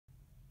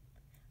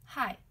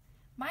Hi,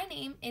 my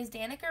name is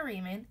Danica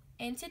Raymond,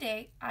 and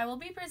today I will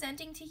be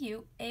presenting to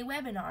you a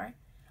webinar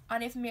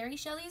on if Mary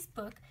Shelley's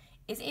book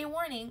is a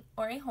warning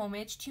or a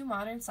homage to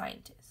modern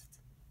scientists.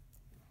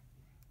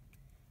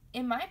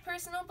 In my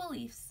personal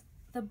beliefs,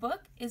 the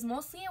book is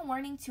mostly a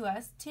warning to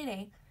us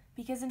today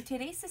because in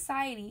today's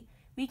society,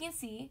 we can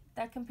see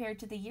that compared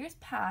to the years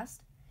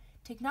past,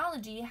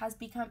 technology has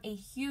become a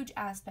huge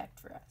aspect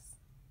for us.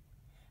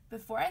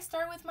 Before I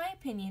start with my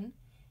opinion,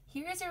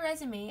 here is a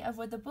resume of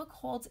what the book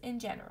holds in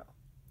general.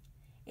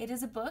 It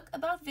is a book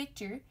about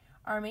Victor,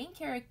 our main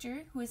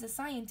character, who is a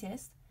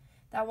scientist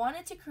that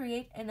wanted to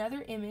create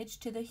another image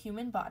to the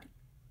human body.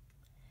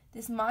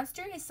 This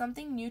monster is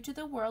something new to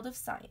the world of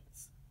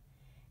science.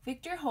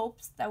 Victor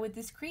hopes that with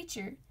this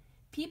creature,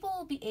 people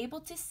will be able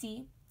to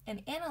see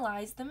and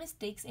analyze the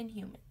mistakes in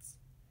humans.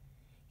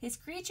 His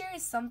creature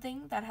is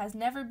something that has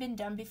never been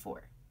done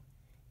before.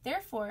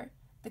 Therefore,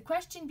 the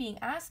question being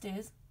asked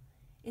is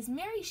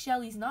Mary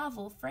Shelley's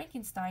novel,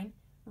 Frankenstein,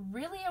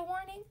 really a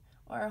warning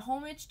or a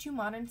homage to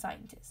modern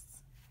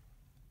scientists?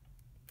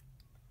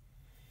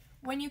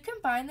 When you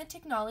combine the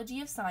technology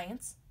of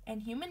science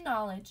and human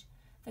knowledge,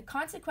 the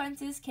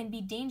consequences can be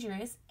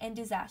dangerous and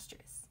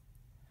disastrous.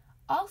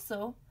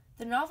 Also,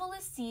 the novel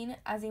is seen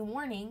as a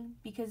warning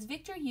because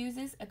Victor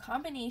uses a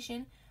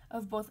combination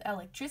of both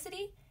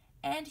electricity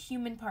and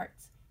human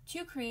parts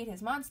to create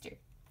his monster.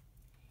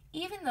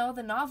 Even though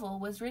the novel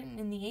was written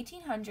in the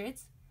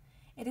 1800s,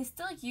 it is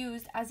still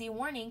used as a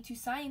warning to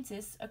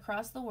scientists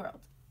across the world.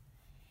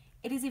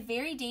 It is a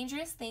very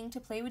dangerous thing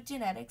to play with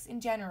genetics in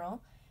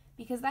general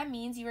because that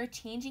means you are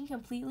changing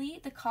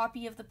completely the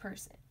copy of the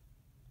person.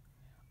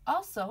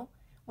 Also,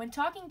 when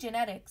talking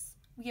genetics,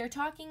 we are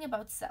talking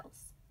about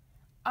cells,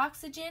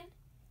 oxygen,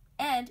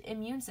 and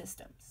immune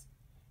systems,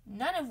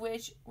 none of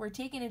which were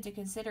taken into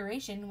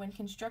consideration when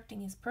constructing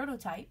his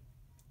prototype.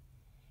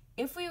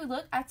 If we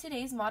look at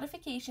today's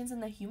modifications in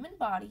the human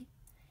body,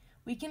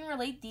 we can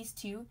relate these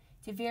two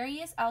to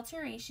various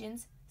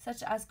alterations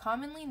such as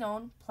commonly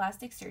known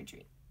plastic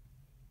surgery.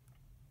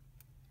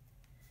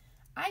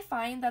 I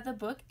find that the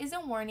book is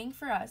a warning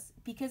for us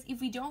because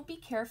if we don't be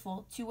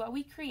careful to what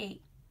we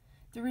create,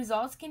 the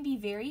results can be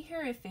very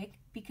horrific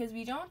because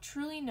we don't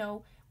truly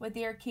know what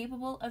they are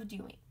capable of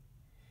doing.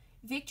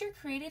 Victor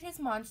created his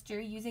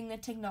monster using the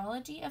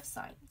technology of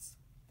science,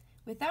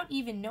 without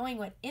even knowing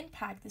what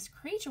impact this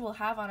creature will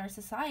have on our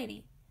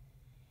society.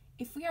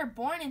 If we are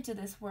born into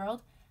this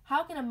world,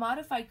 how can a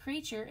modified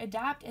creature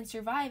adapt and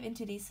survive in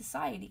today's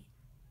society?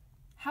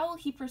 How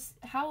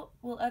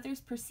will others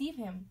perceive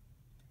him?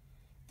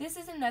 This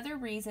is another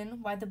reason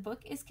why the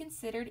book is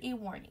considered a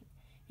warning,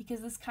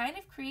 because this kind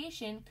of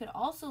creation could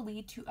also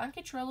lead to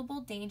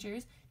uncontrollable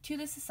dangers to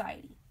the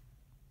society.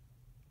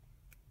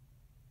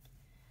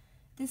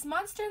 This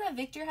monster that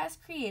Victor has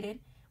created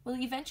will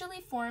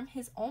eventually form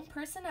his own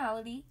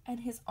personality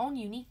and his own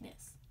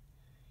uniqueness.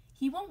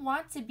 He won't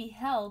want to be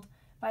held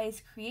by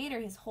his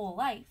creator his whole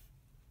life,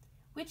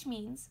 which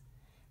means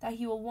that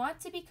he will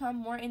want to become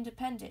more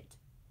independent,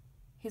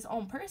 his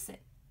own person.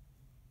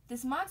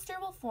 This monster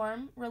will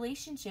form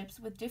relationships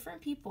with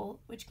different people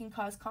which can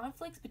cause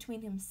conflicts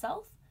between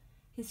himself,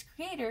 his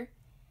creator,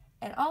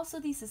 and also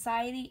the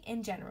society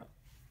in general.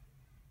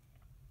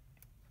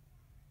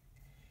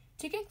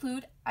 To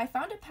conclude, I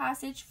found a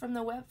passage from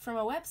a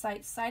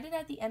website cited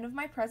at the end of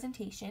my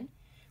presentation,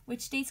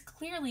 which states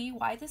clearly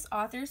why this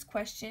author's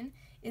question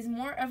is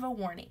more of a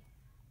warning.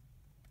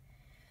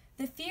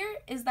 The fear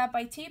is that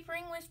by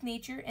tampering with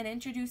nature and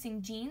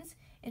introducing genes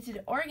into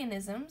the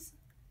organisms,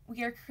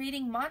 we are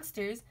creating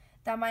monsters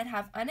that might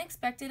have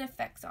unexpected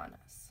effects on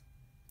us.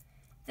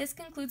 This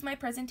concludes my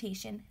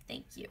presentation.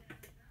 Thank you.